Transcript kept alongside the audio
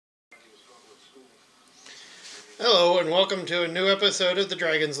Hello and welcome to a new episode of the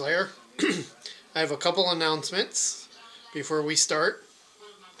Dragon's Lair. I have a couple announcements before we start.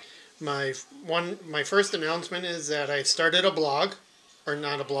 My first announcement is that I started a blog, or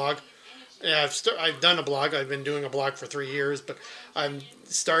not a blog. Yeah, I've done a blog. I've been doing a blog for 3 years, but I've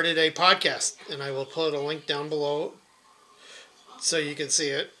started a podcast, and I will put a link down below so you can see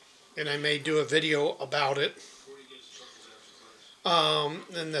it. And I may do a video about it.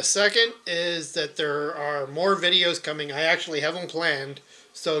 And the second is that there are more videos coming. I actually have them planned.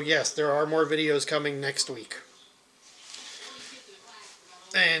 So yes, there are more videos coming next week.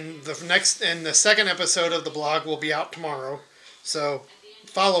 And the second episode of the blog will be out tomorrow. So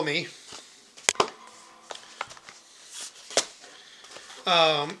follow me.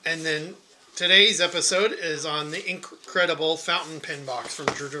 And then today's episode is on the incredible fountain pen box from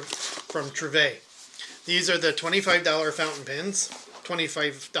Truphae. These are the $25 fountain pens.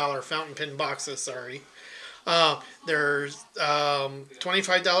 $25 fountain pen boxes, sorry. There's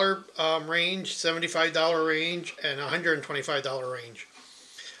 $25 range, $75 range, and $125 range.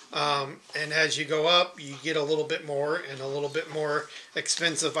 And as you go up, you get a little bit more and a little bit more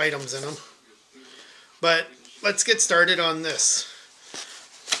expensive items in them. But let's get started on this.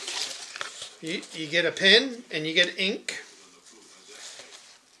 You get a pen and you get ink.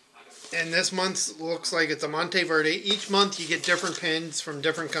 And this month looks like it's a Monteverde. Each month you get different pens from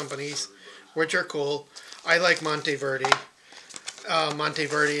different companies, which are cool. I like Monteverde.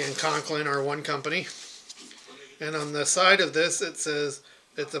 Monteverde and Conklin are one company. And on the side of this it says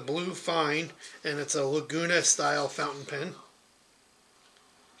it's a blue fine and it's a Laguna style fountain pen.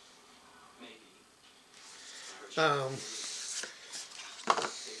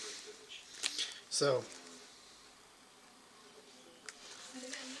 So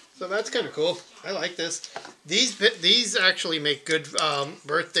that's kind of cool. I like this. These actually make good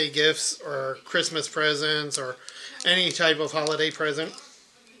birthday gifts or Christmas presents or any type of holiday present.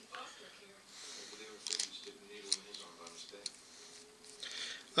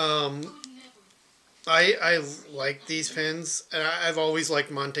 I like these pens. I've always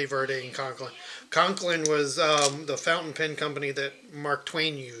liked Monteverde and Conklin. Conklin was the fountain pen company that Mark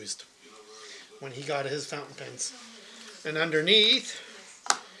Twain used when he got his fountain pens. And underneath,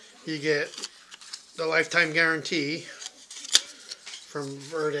 you get the lifetime guarantee from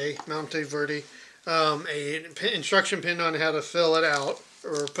Monteverde, a instruction pin on how to fill it out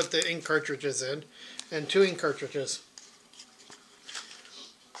or put the ink cartridges in, and 2 ink cartridges.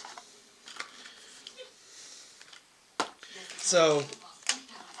 So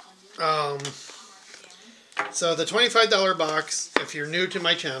the $25 box, if you're new to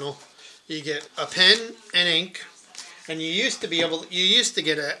my channel, you get a pen and ink. And you used to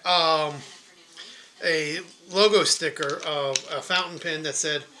get a logo sticker of a fountain pen that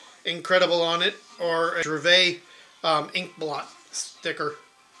said "Incredible" on it, or a Truphae ink blot sticker.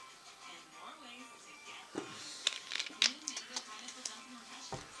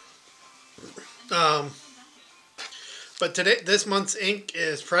 But this month's ink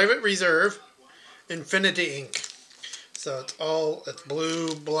is Private Reserve Infinity ink. So it's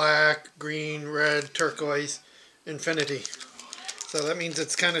blue, black, green, red, turquoise. Infinity. So that means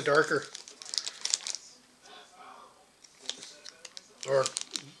it's kind of darker. Or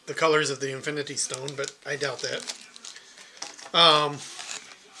the colors of the Infinity Stone, but I doubt that.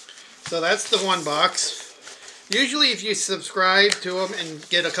 So that's the one box. Usually if you subscribe to them and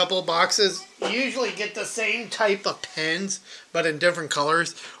get a couple boxes, you usually get the same type of pens, but in different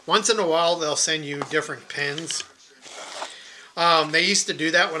colors. Once in a while they'll send you different pens. They used to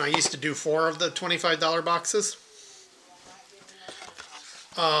do that when I used to do 4 of the $25 boxes.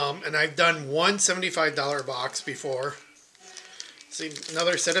 And I've done one $75 box before. See,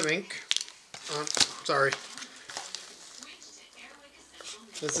 another set of ink. Sorry.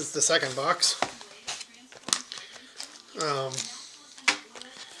 This is the second box.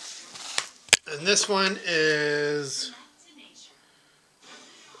 And this one is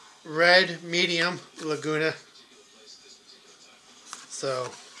red medium Laguna.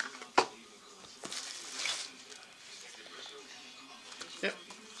 So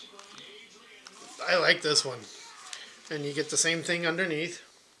I like this one. And you get the same thing underneath.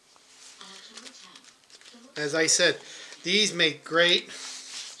 As I said, these make great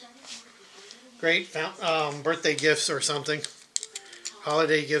birthday gifts or something.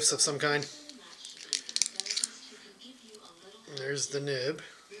 Holiday gifts of some kind. And there's the nib.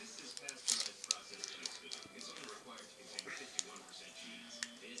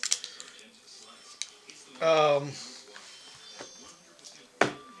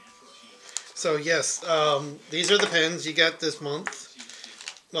 So yes, these are the pens you got this month.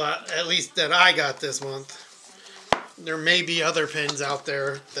 Well, at least that I got this month. there may be other pins out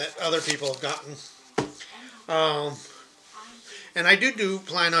there that other people have gotten. And I do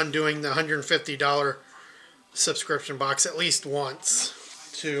plan on doing the $150 subscription box at least once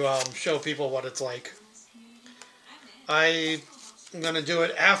to show people what it's like. I'm going to do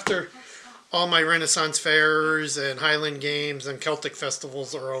it after all my Renaissance fairs and Highland Games and Celtic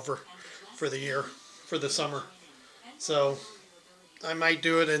festivals are over for the year, for the summer. So I might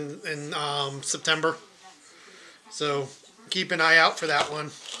do it in September. So keep an eye out for that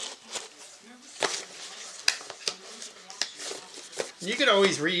one. You could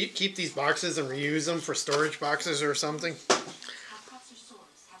always keep these boxes and reuse them for storage boxes or something.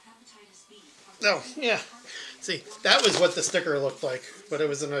 Oh, yeah. See, that was what the sticker looked like, but it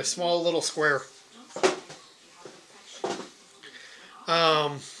was in a small little square.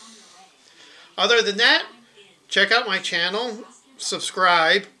 Other than that, check out my channel,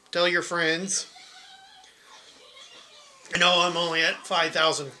 subscribe, tell your friends. I know I'm only at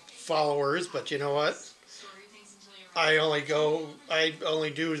 5,000 followers, but you know what? I only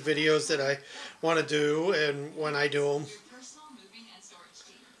do videos that I want to do, and when I do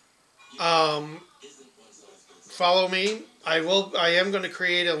them. Follow me. I am going to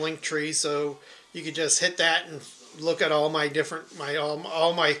create a link tree, so you can just hit that and look at all my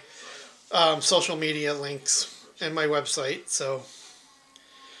social media links and my website. So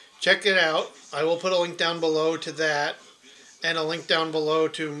check it out. I will put a link down below to that, and a link down below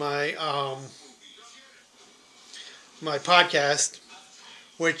to my my podcast,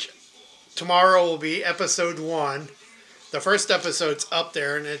 which tomorrow will be episode 1. The first episode's up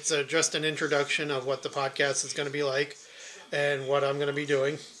there, and it's just an introduction of what the podcast is going to be like and what I'm going to be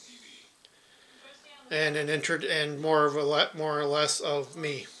doing, and and more or less of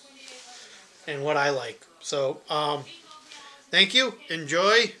me and what I like. So, thank you.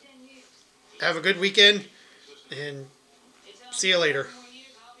 Enjoy. Have a good weekend, and see you later.